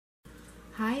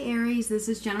Hi Aries, this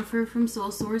is Jennifer from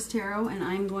Soul Source Tarot, and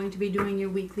I'm going to be doing your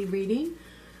weekly reading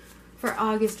for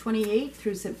August 28th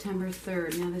through September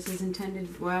 3rd. Now this is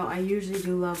intended, well, I usually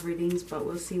do love readings, but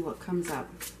we'll see what comes up.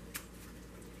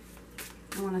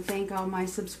 I want to thank all my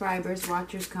subscribers,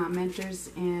 watchers,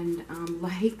 commenters, and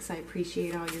likes. I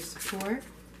appreciate all your support.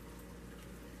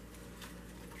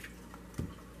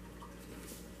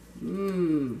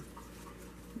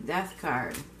 Death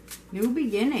card. New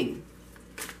beginning.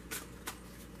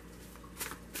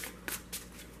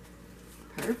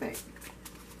 Perfect.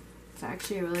 It's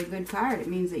actually a really good card. It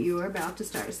means that you are about to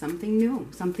start something new,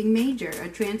 something major. A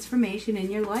transformation in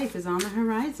your life is on the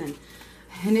horizon.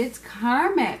 And it's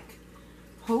karmic.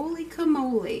 Holy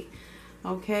camole.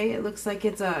 Okay, it looks like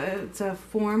it's a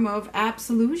form of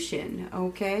absolution.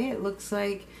 Okay, it looks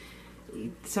like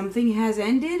something has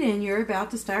ended and you're about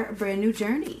to start a brand new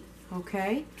journey.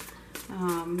 Okay,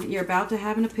 you're about to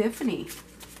have an epiphany.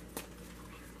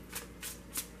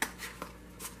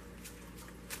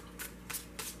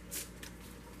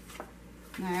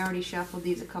 I already shuffled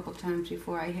these a couple times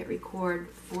before I hit record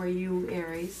for you,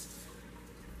 Aries.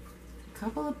 A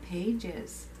couple of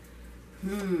pages.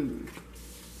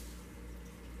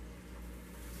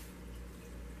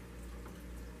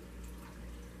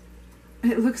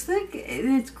 It looks like,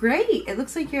 it's great. It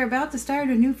looks like you're about to start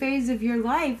a new phase of your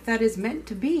life that is meant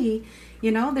to be. You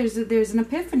know, there's an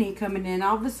epiphany coming in.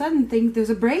 All of a sudden,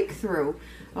 there's a breakthrough.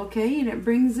 Okay, and it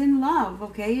brings in love.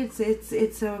 Okay, it's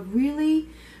a really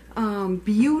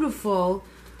beautiful,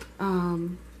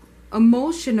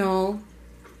 emotional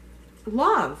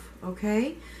love.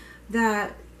 Okay,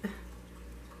 that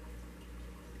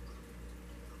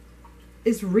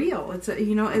is real. It's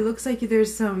you know, it looks like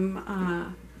there's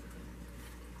some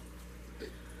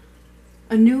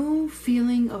a new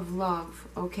feeling of love,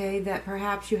 okay, that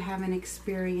perhaps you haven't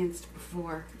experienced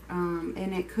before.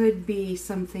 And it could be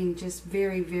something just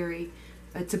very, very,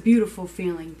 it's a beautiful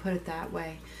feeling, put it that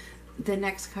way. The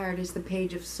next card is the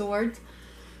Page of Swords.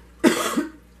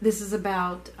 This is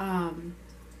about,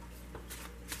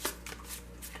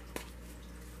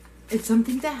 it's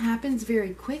something that happens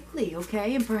very quickly,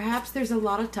 okay? And perhaps there's a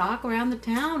lot of talk around the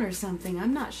town or something.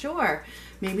 I'm not sure.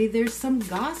 Maybe there's some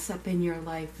gossip in your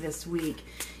life this week.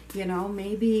 You know,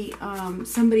 maybe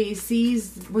somebody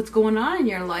sees what's going on in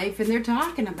your life and they're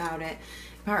talking about it.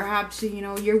 Perhaps, you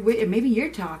know, maybe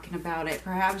you're talking about it.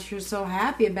 Perhaps you're so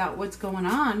happy about what's going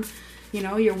on. You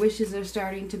know, your wishes are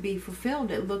starting to be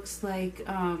fulfilled. It looks like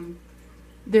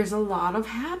there's a lot of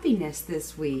happiness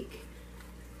this week.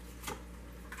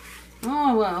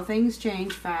 Oh, well, things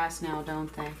change fast now,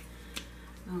 don't they?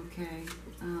 Okay.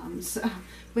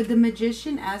 With the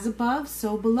Magician, as above,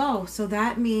 so below. So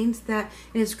that means that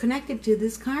it is connected to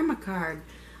this karma card.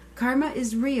 Karma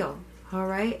is real, all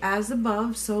right? As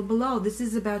above, so below. This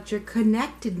is about your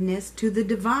connectedness to the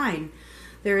divine.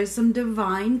 There is some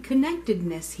divine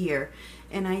connectedness here.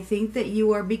 And I think that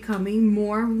you are becoming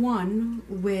more one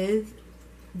with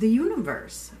the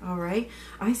universe, all right?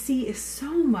 I see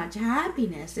so much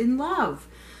happiness in love,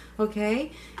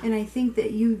 okay? And I think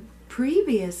that you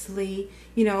previously,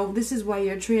 you know, this is why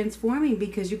you're transforming,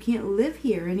 because you can't live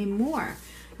here anymore.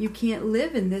 You can't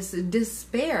live in this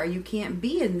despair. You can't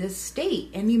be in this state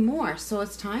anymore. So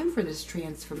it's time for this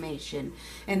transformation.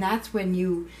 And that's when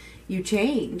you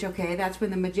change, okay? That's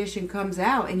when the Magician comes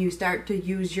out and you start to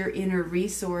use your inner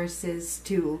resources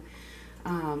to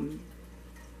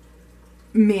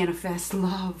manifest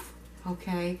love,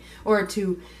 okay? Or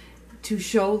to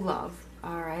show love,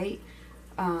 all right?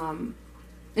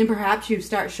 And perhaps you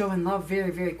start showing love very,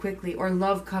 very quickly, or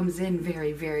love comes in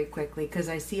very, very quickly, because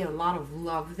I see a lot of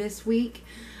love this week,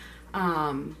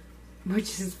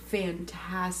 which is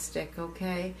fantastic,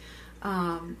 okay?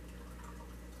 And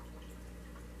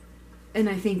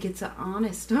I think it's an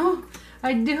honest, oh,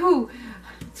 I do.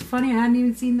 It's funny, I hadn't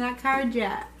even seen that card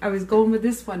yet. I was going with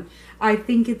this one. I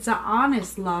think it's an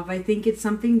honest love. I think it's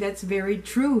something that's very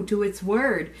true to its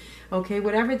word. Okay,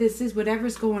 whatever this is,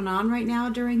 whatever's going on right now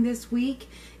during this week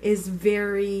is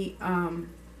very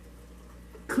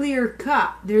clear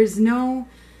cut. There's no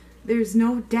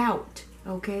doubt.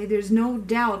 Okay, there's no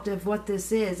doubt of what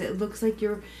this is. It looks like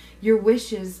your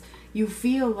wishes. You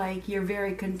feel like you're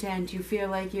very content. You feel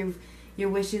like your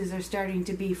wishes are starting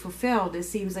to be fulfilled. It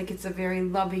seems like it's a very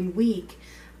loving week.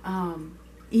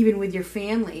 Even with your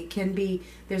family,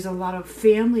 there's a lot of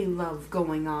family love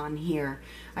going on here.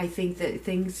 I think that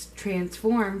things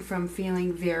transform from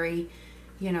feeling very,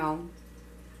 you know,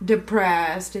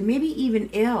 depressed and maybe even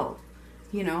ill,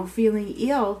 you know, feeling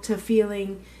ill to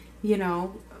feeling, you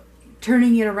know,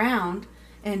 turning it around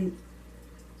and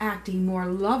acting more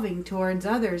loving towards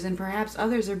others, and perhaps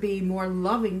others are being more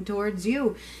loving towards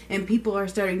you, and people are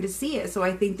starting to see it. So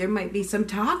I think there might be some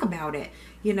talk about it.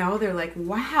 You know, they're like,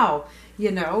 wow,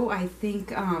 you know, I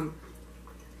think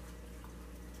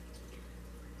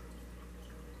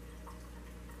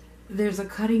there's a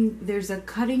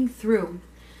cutting through.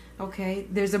 Okay,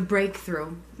 there's a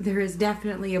breakthrough. There is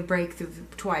definitely a breakthrough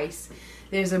twice.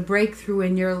 There's a breakthrough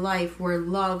in your life where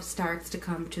love starts to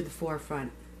come to the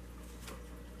forefront.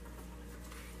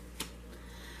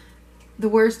 The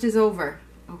worst is over,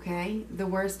 okay? The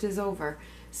worst is over.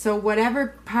 So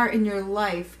whatever part in your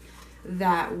life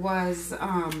that was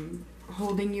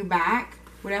holding you back,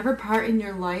 whatever part in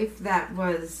your life that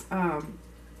was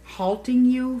halting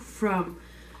you from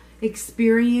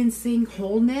experiencing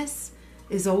wholeness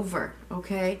is over,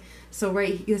 okay? So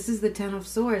this is the Ten of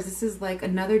Swords. This is like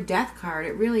another death card.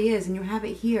 It really is. And you have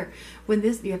it here. When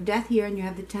you have death here and you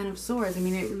have the Ten of Swords. I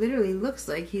mean, it literally looks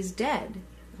like he's dead,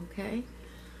 okay?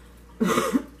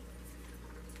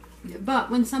 But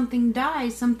when something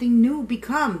dies, something new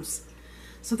becomes.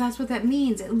 So that's what that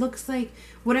means. It looks like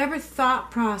whatever thought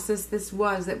process this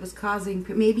was that was causing,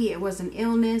 maybe it was an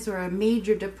illness or a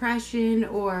major depression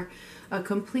or a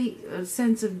complete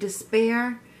sense of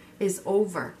despair, is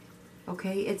over.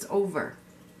 Okay, it's over.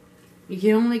 You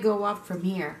can only go up from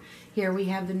here. Here we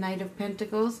have the Knight of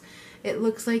Pentacles. It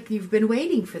looks like you've been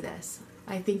waiting for this.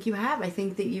 I think you have. I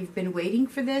think that you've been waiting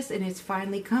for this and it's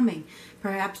finally coming.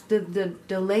 Perhaps the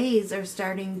delays are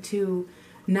starting to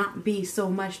not be so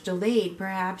much delayed.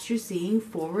 Perhaps you're seeing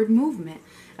forward movement.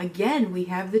 Again, we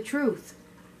have the truth.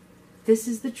 This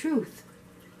is the truth.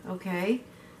 Okay?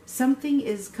 Something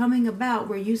is coming about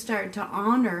where you start to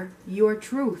honor your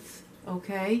truth.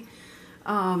 Okay?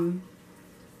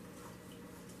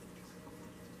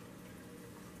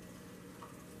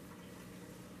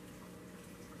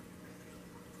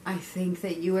 I think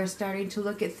that you are starting to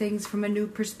look at things from a new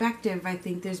perspective. I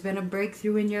think there's been a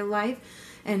breakthrough in your life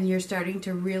and you're starting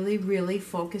to really, really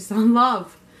focus on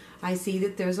love. I see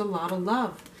that there's a lot of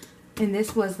love. And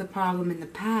this was the problem in the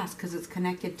past because it's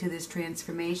connected to this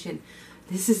transformation.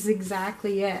 This is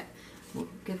exactly it. We'll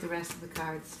get the rest of the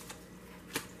cards.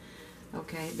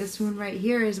 Okay, this one right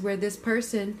here is where this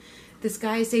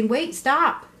guy is saying, wait,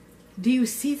 stop. Do you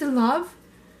see the love?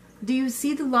 Do you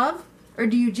see the love? Or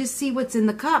do you just see what's in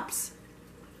the cups?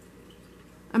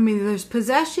 I mean, there's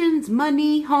possessions,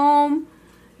 money, home,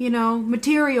 you know,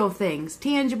 material things,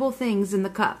 tangible things in the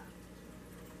cup.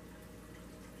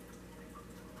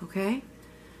 Okay?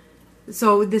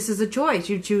 So this is a choice.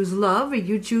 You choose love or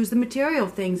you choose the material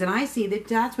things. And I see that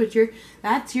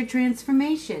that's your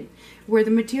transformation. Where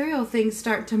the material things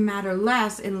start to matter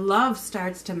less and love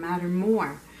starts to matter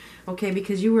more. Okay?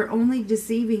 Because you were only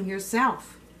deceiving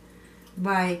yourself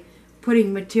by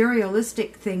putting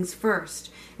materialistic things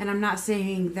first. And I'm not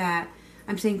saying that.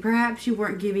 I'm saying perhaps you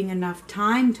weren't giving enough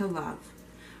time to love.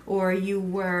 Or you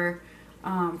were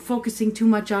focusing too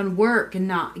much on work and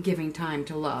not giving time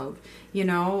to love, you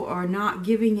know, or not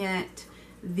giving it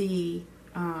the,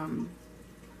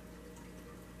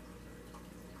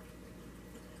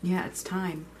 yeah, it's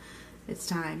time. It's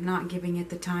time. Not giving it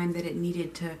the time that it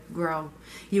needed to grow.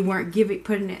 You weren't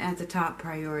putting it as a top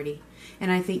priority.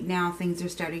 And I think now things are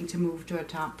starting to move to a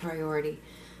top priority.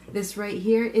 This right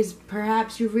here is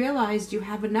perhaps you realized you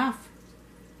have enough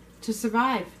to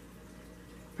survive.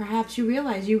 Perhaps you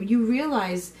realize you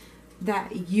realize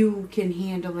that you can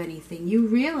handle anything. You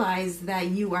realize that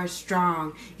you are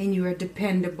strong and you are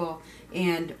dependable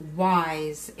and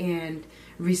wise and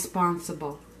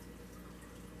responsible.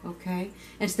 Okay?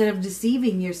 Instead of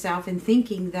deceiving yourself and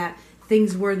thinking that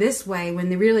things were this way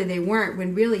when really they weren't,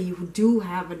 when really you do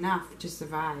have enough to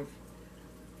survive.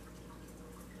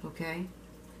 Okay?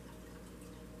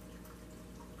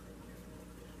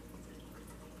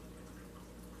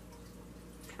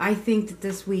 I think that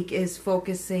this week is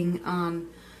focusing on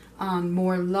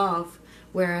more love,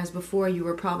 whereas before you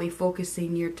were probably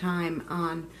focusing your time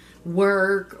on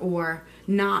work or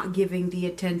not giving the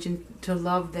attention to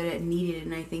love that it needed.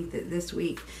 And I think that this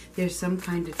week there's some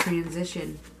kind of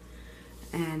transition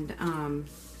and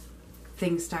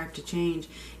things start to change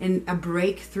and a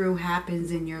breakthrough happens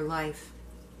in your life.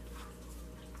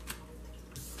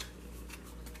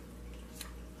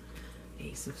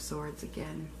 Ace of Swords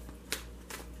again.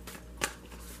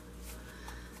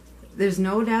 There's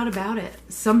no doubt about it.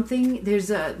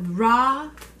 There's a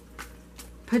raw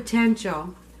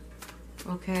potential,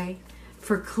 okay,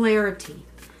 for clarity.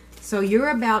 So you're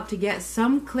about to get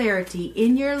some clarity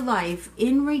in your life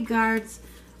in regards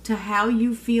to how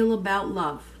you feel about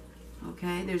love.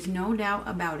 Okay, there's no doubt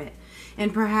about it.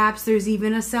 And perhaps there's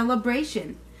even a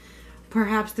celebration.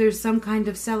 perhaps there's some kind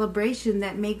of celebration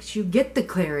that makes you get the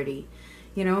clarity.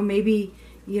 You know, maybe,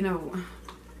 you know,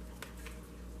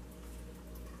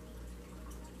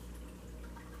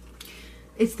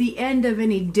 it's the end of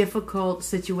any difficult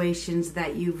situations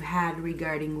that you've had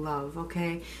regarding love,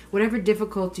 okay? Whatever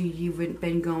difficulty you've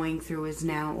been going through is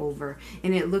now over.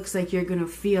 And it looks like you're going to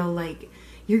feel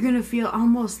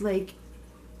almost like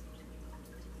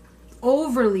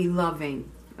overly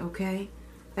loving, okay?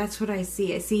 That's what I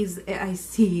see. I sees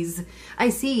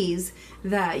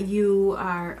that you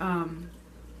are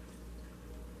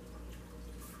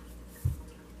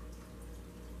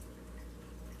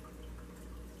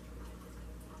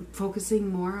focusing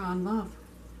more on love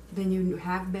than you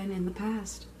have been in the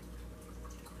past.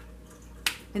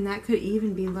 And that could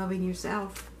even be loving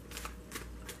yourself,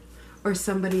 or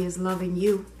somebody is loving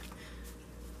you.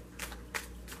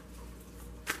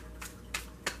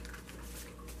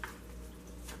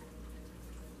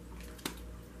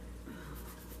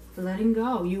 Letting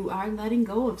go. You are letting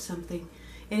go of something.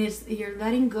 And you're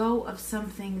letting go of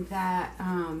something that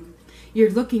you're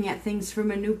looking at things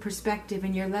from a new perspective,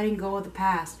 and you're letting go of the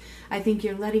past. I think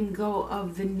you're letting go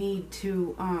of the need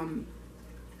to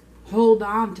hold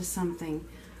on to something.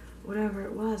 Whatever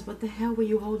it was. What the hell were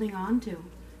you holding on to?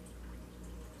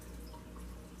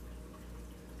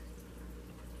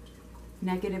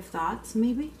 Negative thoughts,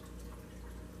 maybe?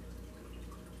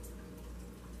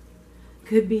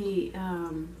 Could be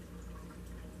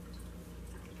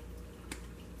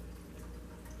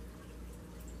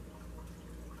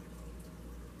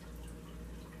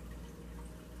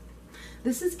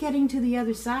this is getting to the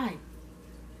other side.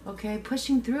 Okay?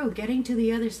 Pushing through, getting to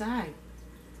the other side.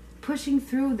 Pushing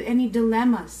through any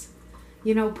dilemmas.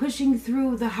 You know, pushing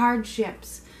through the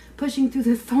hardships. Pushing through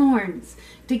the thorns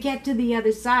to get to the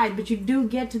other side. But you do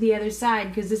get to the other side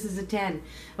because this is a 10.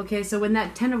 Okay, so when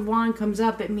that 10 of Wands comes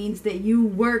up, it means that you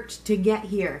worked to get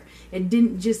here. It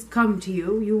didn't just come to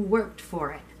you. You worked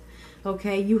for it.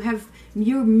 Okay,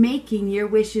 you're making your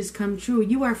wishes come true.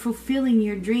 You are fulfilling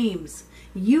your dreams.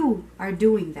 You are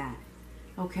doing that.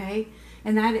 Okay,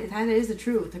 and that is the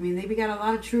truth. I mean, we got a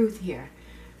lot of truth here.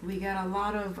 We got a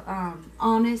lot of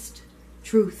honest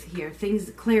truth here.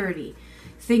 Clarity.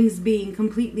 Things being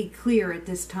completely clear at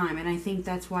this time. And I think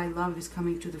that's why love is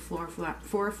coming to the forefront.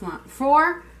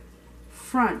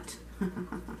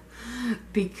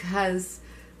 Because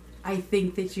I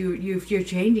think that you're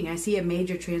changing. I see a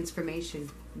major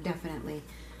transformation, definitely.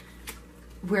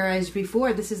 Whereas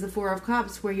before, this is the 4 of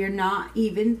Cups, where you're not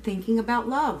even thinking about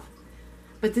love.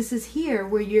 But this is here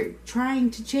where you're trying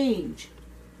to change.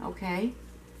 Okay?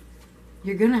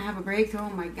 You're going to have a breakthrough. Oh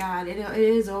my God, it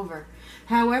is over.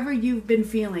 However you've been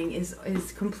feeling is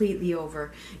completely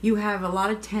over. You have a lot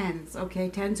of 10s, okay?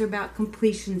 10s are about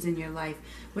completions in your life.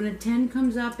 When a 10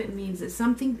 comes up, it means that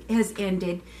something has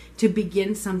ended to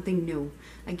begin something new.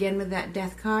 Again, with that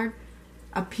Death card,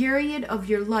 a period of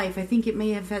your life, I think it may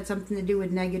have had something to do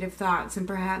with negative thoughts and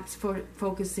perhaps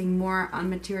focusing more on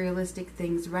materialistic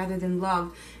things rather than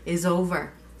love, is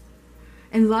over.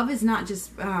 And love is not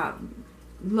just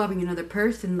loving another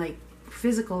person, like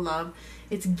physical love.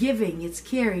 It's giving, it's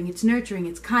caring, it's nurturing,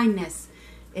 it's kindness,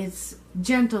 it's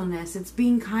gentleness, it's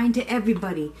being kind to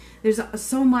everybody. There's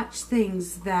so much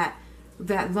things that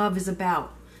love is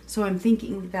about. So I'm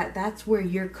thinking that that's where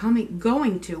you're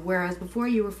going to. Whereas before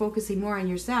you were focusing more on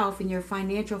yourself and your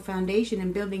financial foundation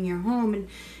and building your home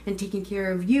and taking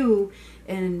care of you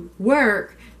and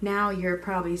work. Now you're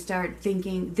probably start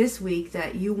thinking this week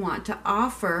that you want to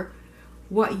offer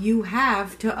what you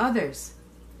have to others.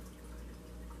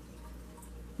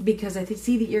 Because I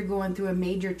see that you're going through a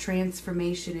major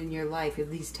transformation in your life,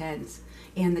 at least 10s,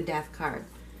 and the Death card.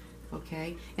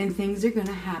 Okay? And things are going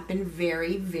to happen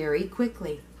very, very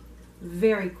quickly.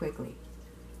 Very quickly.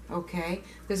 Okay?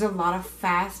 There's a lot of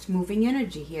fast moving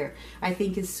energy here. I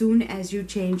think as soon as you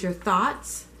change your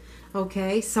thoughts,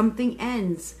 okay, something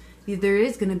ends. There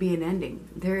is going to be an ending.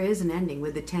 There is an ending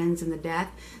with the 10s and the Death.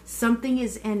 Something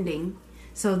is ending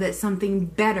so that something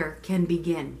better can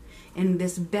begin. And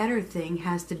this better thing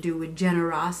has to do with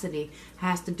generosity,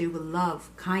 has to do with love,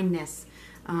 kindness,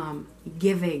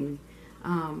 giving,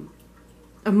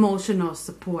 emotional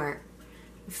support,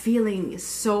 feeling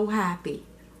so happy.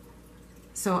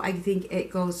 So I think it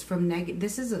goes from negative.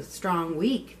 This is a strong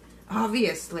week,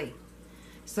 obviously.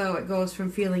 So it goes from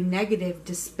feeling negative,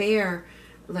 despair,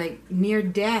 like near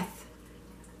death,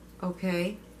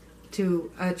 okay,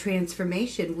 to a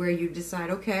transformation where you decide,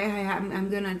 okay, I'm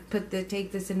gonna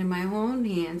take this into my own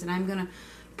hands, and I'm gonna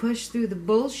push through the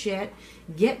bullshit,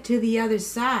 get to the other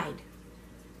side.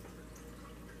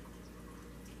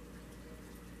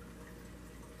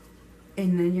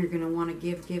 And then you're going to want to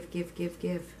give, give, give, give,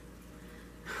 give.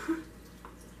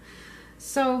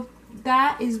 So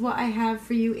that is what I have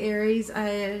for you, Aries.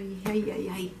 I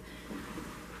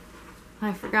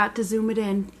forgot to zoom it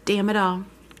in. Damn it all.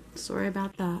 Sorry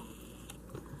about that.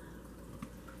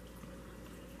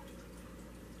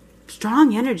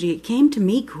 Strong energy. It came to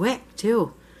me quick,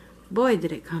 too. Boy,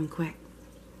 did it come quick.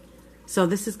 So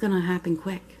this is going to happen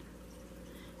quick.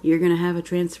 You're going to have a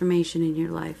transformation in your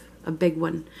life. A big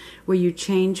one. Where you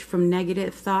change from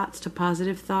negative thoughts to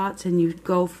positive thoughts. And you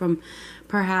go from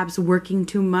perhaps working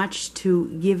too much to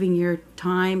giving your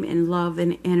time and love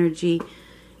and energy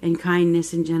and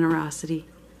kindness and generosity.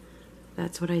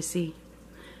 That's what I see.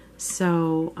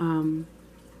 So,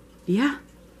 yeah.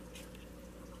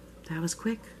 That was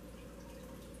quick.